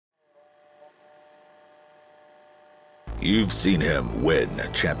You've seen him win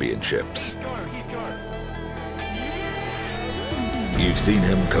championships. You've seen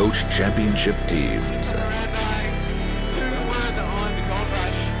him coach championship teams.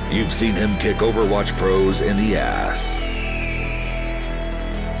 You've seen him kick Overwatch pros in the ass.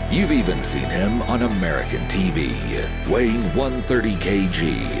 You've even seen him on American TV, weighing 130 kg.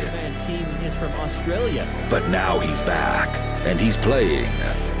 The team is from Australia. But now he's back, and he's playing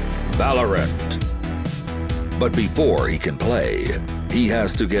Valorant. But before he can play, he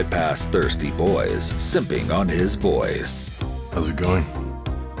has to get past thirsty boys simping on his voice. How's it going?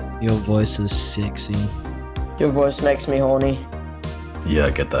 Your voice is sexy. Your voice makes me horny. Yeah,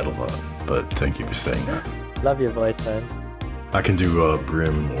 I get that a lot, but thank you for saying that. Love your voice, man. I can do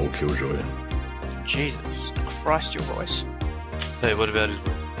Brim or Killjoy. Jesus Christ, your voice. Hey, what about his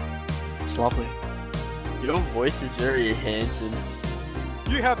voice? It's lovely. Your voice is very handsome.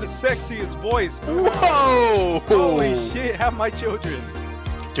 You have the sexiest voice. Whoa! Holy shit, have my children.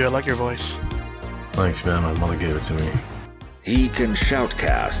 Dude, I like your voice. Thanks, man. My mother gave it to me. He can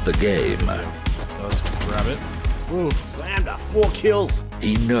shoutcast the game. Does grab it. Ooh, slammed 4 kills.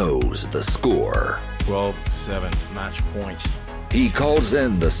 He knows the score. 12-7, match point. He calls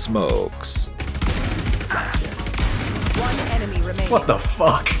in the smokes. One enemy remaining. What the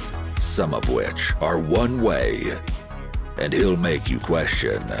fuck? Some of which are one way. And he'll make you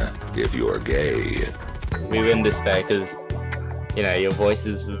question if you're gay. We win this fight because, you know, your voice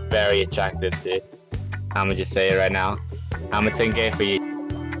is very attractive, dude. I'ma just say it right now. I'm a 10K for you.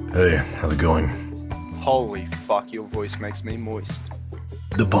 Hey, how's it going? Holy fuck, your voice makes me moist.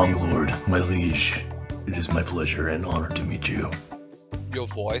 The Bong Lord, my liege. It is my pleasure and honor to meet you. Your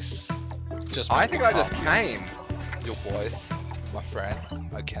voice just... I think I just came. Your voice, my friend.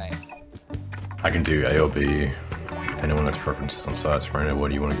 I came. I can do A or B. If anyone has preferences on sites right now, what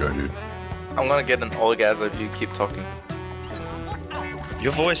do you want to go, dude? I'm gonna get an orgasm if you keep talking.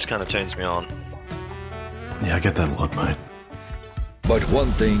 Your voice kind of turns me on. Yeah, I get that a lot, mate. But one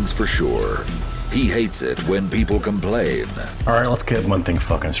thing's for sure. He hates it when people complain. Alright, let's get one thing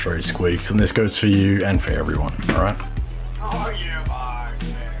fucking straight, Squeaks, and this goes for you and for everyone, alright? Oh, yeah,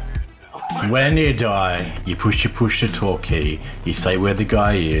 When you die, you push the talk key, you say where the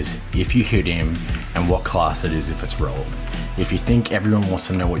guy is, if you hit him, and what class it is if it's rolled. If you think everyone wants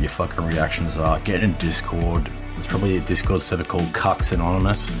to know what your fucking reactions are, get in Discord. There's probably a Discord server called Cucks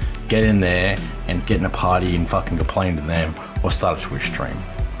Anonymous. Get in there and get in a party and fucking complain to them, or start a Twitch stream.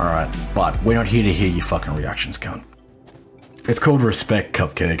 Alright, but we're not here to hear your fucking reactions, cunt. It's called respect,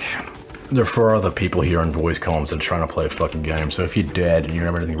 Cupcake. There are 4 other people here on voice comms that are trying to play a fucking game, so if you're dead and you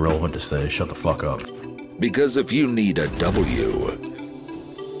don't have anything relevant to say, shut the fuck up. Because if you need a W,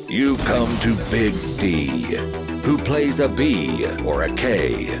 you come to Big D, who plays a B or a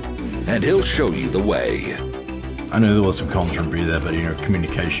K, and he'll show you the way. I know there was some comments from B there, but you know,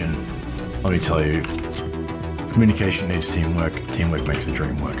 communication, let me tell you, communication needs teamwork. Teamwork makes the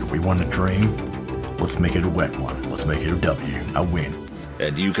dream work. We want a dream, let's make it a wet one. Let's make it a W, a win.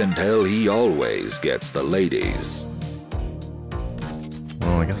 And you can tell he always gets the ladies.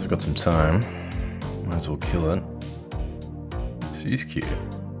 Well, I guess I've got some time. Might as well kill it. She's cute.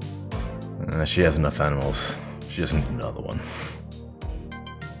 She has enough animals. She doesn't need another one.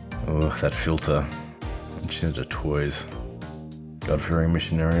 Oh, that filter. She's into toys. God-fearing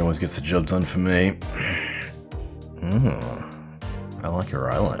missionary always gets the job done for me. I like her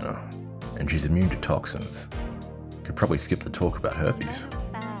eyeliner. And she's immune to toxins. Could probably skip the talk about herpes.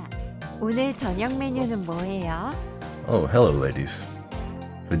 오늘 저녁 메뉴는 뭐예요? Oh, hello ladies.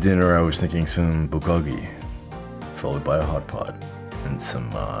 For dinner I was thinking some bulgogi, followed by a hot pot, and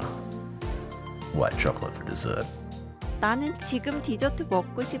some white chocolate for dessert. 나는 지금 디저트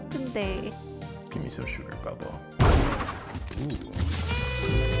먹고 싶은데. Give me some sugar bubble.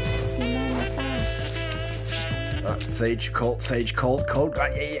 Sage cold.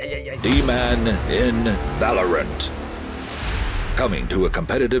 Yeah. DMAN in Valorant. Coming to a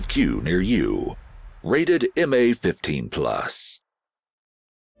competitive queue near you. Rated MA15+.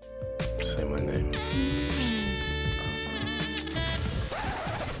 Say my name.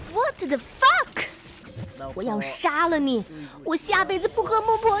 What the fuck? 我要杀了你！我下辈子不喝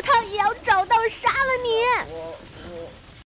孟婆汤也要找到杀了你！